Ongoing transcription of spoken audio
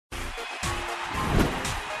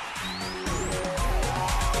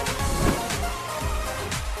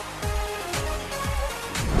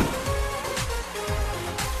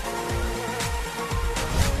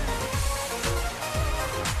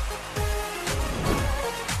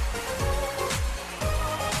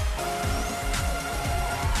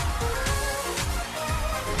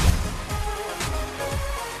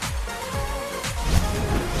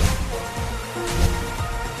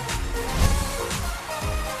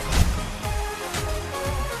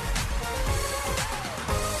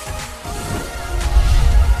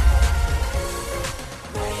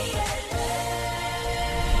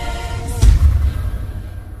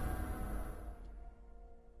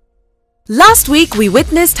Last week, we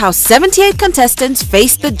witnessed how 78 contestants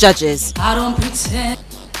faced the judges. I don't pretend.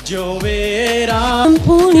 There's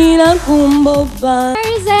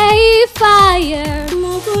a fire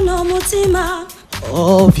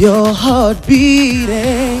of your heart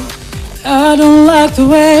beating. I don't like the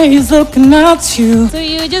way he's looking at you. so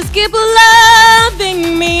you just keep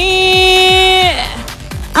loving me.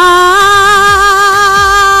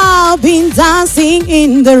 I've been dancing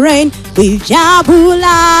in the rain with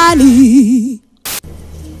Jabulani.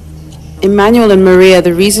 Emmanuel and Maria,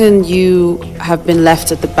 the reason you have been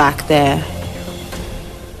left at the back there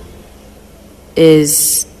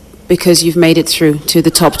is because you've made it through to the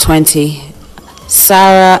top 20.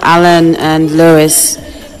 Sarah, Alan, and Lois,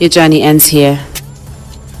 your journey ends here.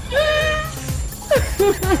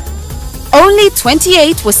 Only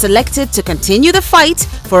 28 were selected to continue the fight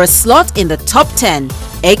for a slot in the top 10,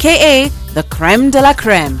 aka the creme de la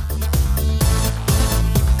creme.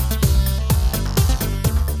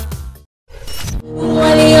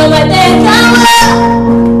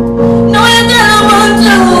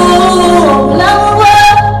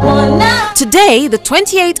 Today, the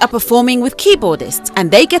 28 are performing with keyboardists, and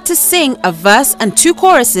they get to sing a verse and 2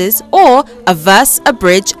 choruses, or a verse, a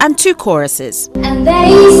bridge, and 2 choruses. And they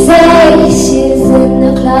say she's in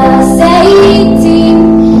the class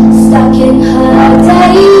 18, stuck in her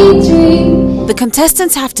daydream. The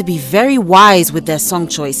contestants have to be very wise with their song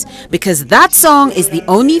choice, because that song is the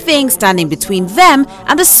only thing standing between them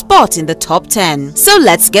and a spot in the top 10. So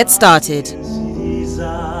let's get started.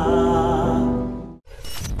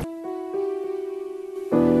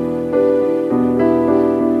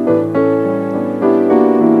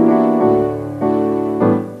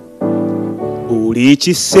 Buli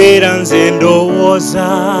kiseera nze ndowooza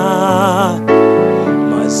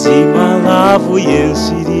mazima laavu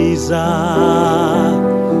yensiriza.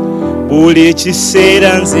 Buli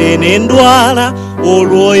kiseera nze ne ndwala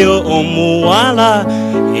olw'oyo omuwala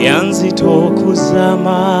yanzita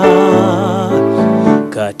okuzama.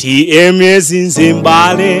 Kati emyezi nze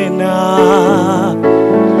mbalena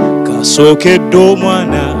kasookedde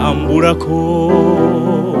omwana ambulako.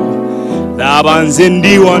 Laba nze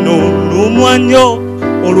ndi wano nnumwa nnyo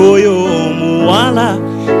olw'oyo omuwala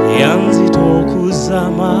yanzita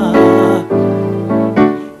okuzama.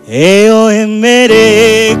 Eyo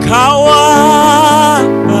emmere ekawa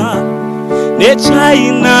ne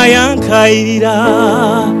China yankayirira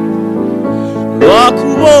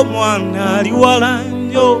lwakuba omwana ali wala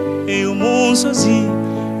nnyo eyo mu nsozi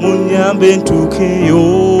munnyambe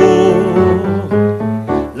ntuukeyo.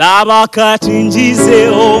 Laba kati njize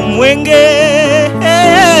omwenge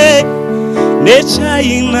ne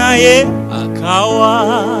China ye akawa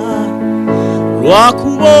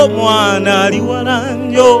lwakuba omwana ali wala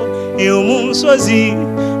nnyo eyo mu nsozi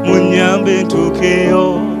munnyambe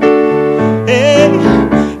ntuukeyo.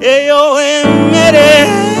 Eyo emmere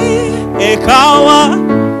ekawa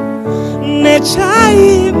ne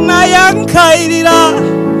China yankayirira.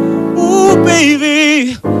 Ooh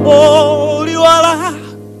baby oli wala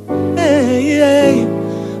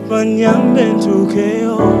banyambe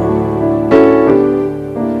ntuukeyo.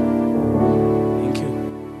 Thank you.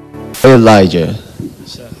 Elijah,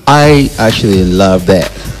 I actually love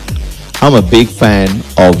that. I'm a big fan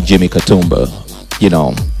of Jimmy Katumba. You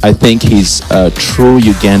know, I think he's a true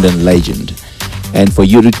Ugandan legend. And for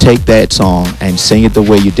you to take that song and sing it the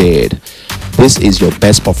way you did, this is your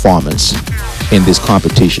best performance in this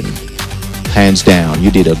competition. Hands down,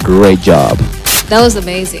 you did a great job. That was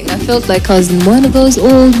amazing. I felt like I was in one of those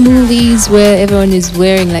old movies where everyone is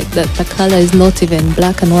wearing like the color is not even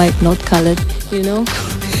black and white, not colored, you know?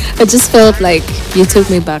 I just felt like you took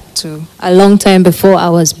me back to a long time before I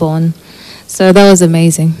was born. So that was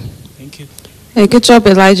amazing. Thank you. Hey, good job,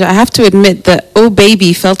 Elijah. I have to admit that "Oh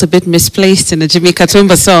Baby" felt a bit misplaced in a Jimmy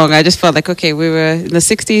Katumba song. I just felt like, okay, we were in the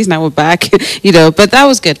 60s, now we're back, you know, but that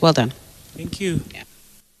was good. Well done. Thank you. Yeah.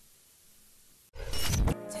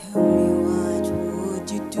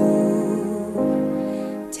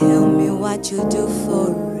 Tell me what you do for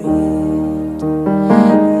it.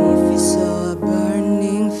 If you saw a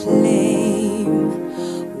burning flame,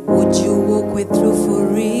 would you walk with through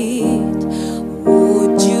for it?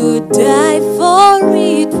 Would you die for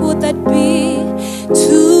it? Would that be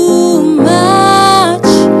too much?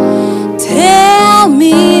 Tell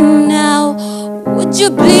me now, would you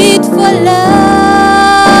bleed for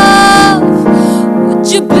love? Would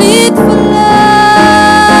you bleed for love?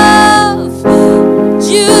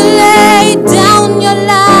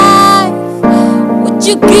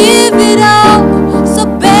 You give it all, so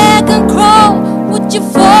beg and crawl. Would you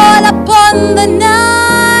fall upon the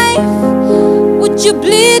knife? Would you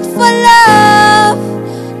bleed for love?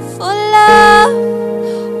 For love?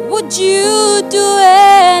 would you do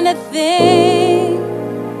anything?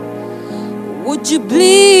 Would you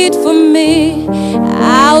bleed for me?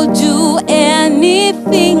 I'll do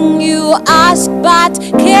anything you ask, but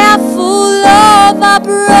careful of a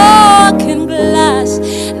broken glass.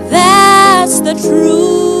 That's the truth.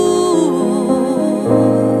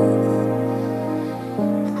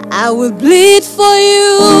 I will bleed for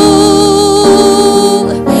you.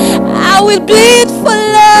 I will bleed for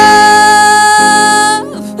love.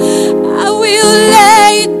 I will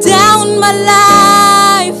lay down my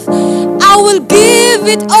life. I will give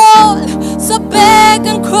it all. So beg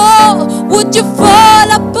and crawl. Would you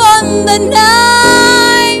fall upon the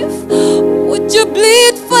knife? Would you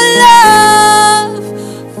bleed for love?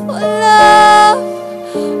 For love.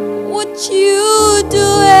 Would you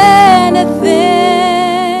do anything?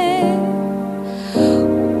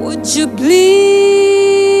 Would you bleed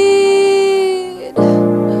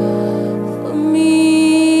for me?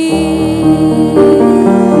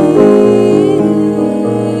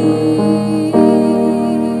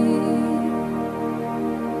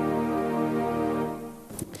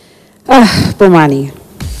 Bomani,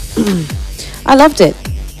 I loved it.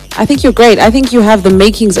 I think you're great. I think you have the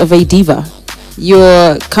makings of a diva.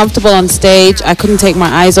 You're comfortable on stage. I couldn't take my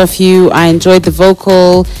eyes off you. I enjoyed the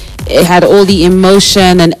vocal. It had all the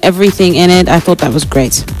emotion and everything in it. I thought that was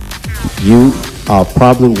great. You are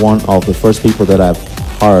probably one of the first people that I've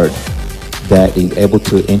heard that is able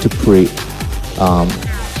to interpret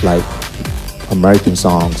like American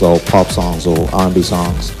songs or pop songs or R&B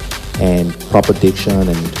songs and proper diction,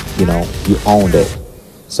 and you know, you owned it.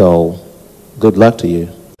 So good luck to you.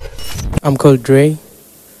 I'm called Dre.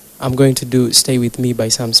 I'm going to do Stay With Me by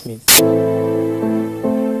Sam Smith.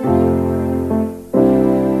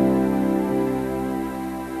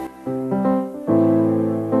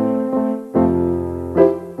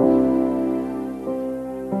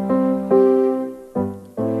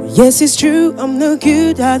 Yes, it's true, I'm no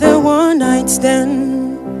good at the one night stand,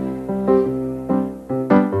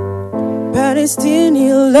 but I still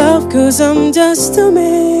need love, 'cause I'm just a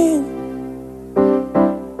man.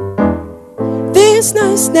 These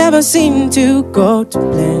nights never seem to go to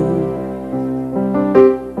plan.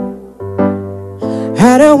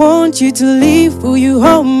 I don't want you to leave, will you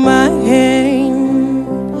hold my hand?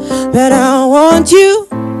 But I want you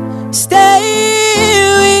to stay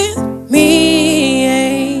with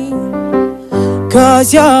me,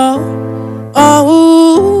 'cause you're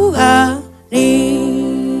all I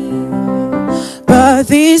need. But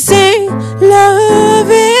this ain't love,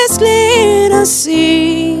 is clear to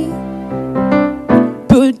see.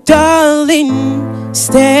 But darling,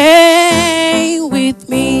 stay with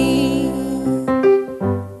me.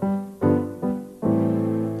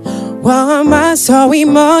 Why am I so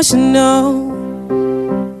emotional?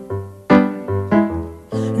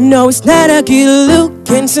 No, it's not a good look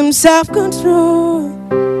and some self-control,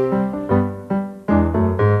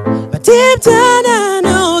 but deep down I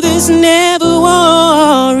know this never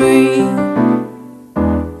worry.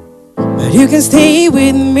 But you can stay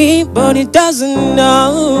with me, but it doesn't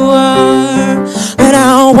know. But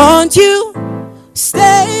I want you to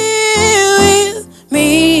stay with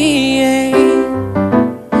me,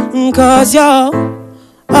 'cause you're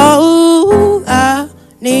all I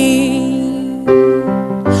need.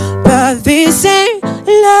 But this ain't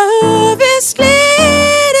love, is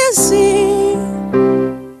clear to see.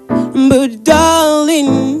 But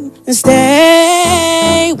darling,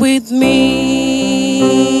 stay with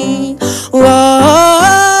me. Whoa.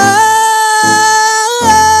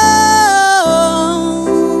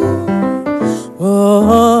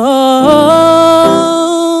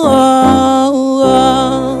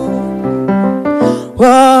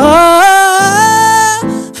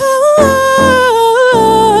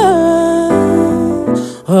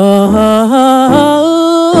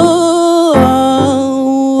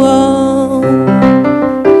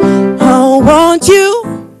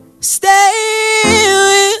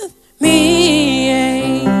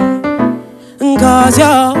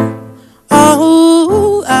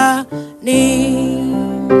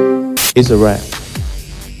 It's a wrap.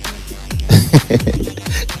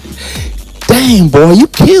 Dang, boy, you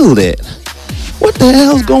killed it. What the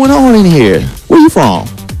hell's going on in here? Where you from?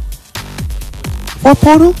 Fort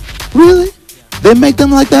Portal? Really? They make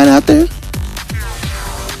them like that out there?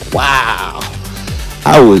 Wow.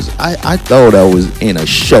 I thought I was in a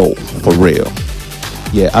show for real.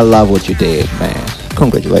 Yeah, I love what you did, man.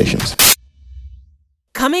 Congratulations.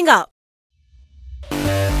 Coming up.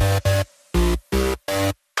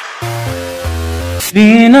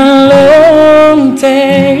 Been a long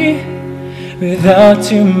day without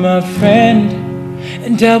you, my friend,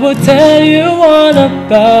 And I will tell you all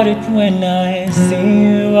about it when I see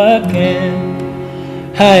you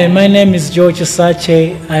again. Hi, my name is George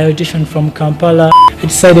Osache. I auditioned from Kampala. I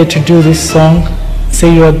decided to do this song,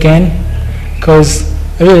 See You Again, because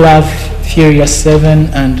I really love Furious 7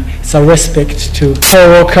 and it's a respect to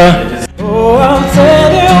Paul Walker. Oh, I'll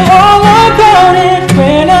tell you all about it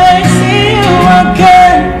when I see you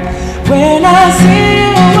again. When I see you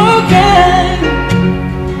again.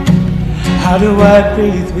 How do I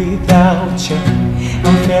breathe without you?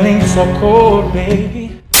 I'm feeling so cold,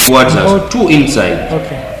 baby. Words are too inside.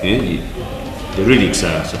 Okay. Yeah, the lyrics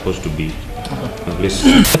are supposed to be.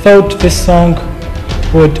 I thought this song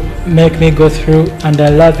would make me go through, and I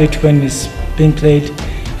love it when it's being played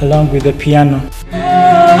along with the piano.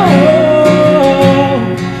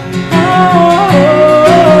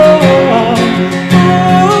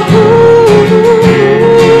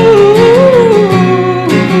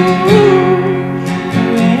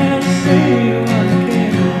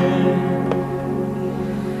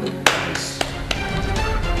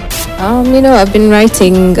 I've been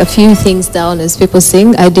writing a few things down as people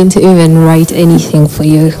sing. I didn't even write anything for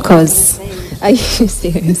you because are you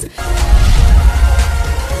serious?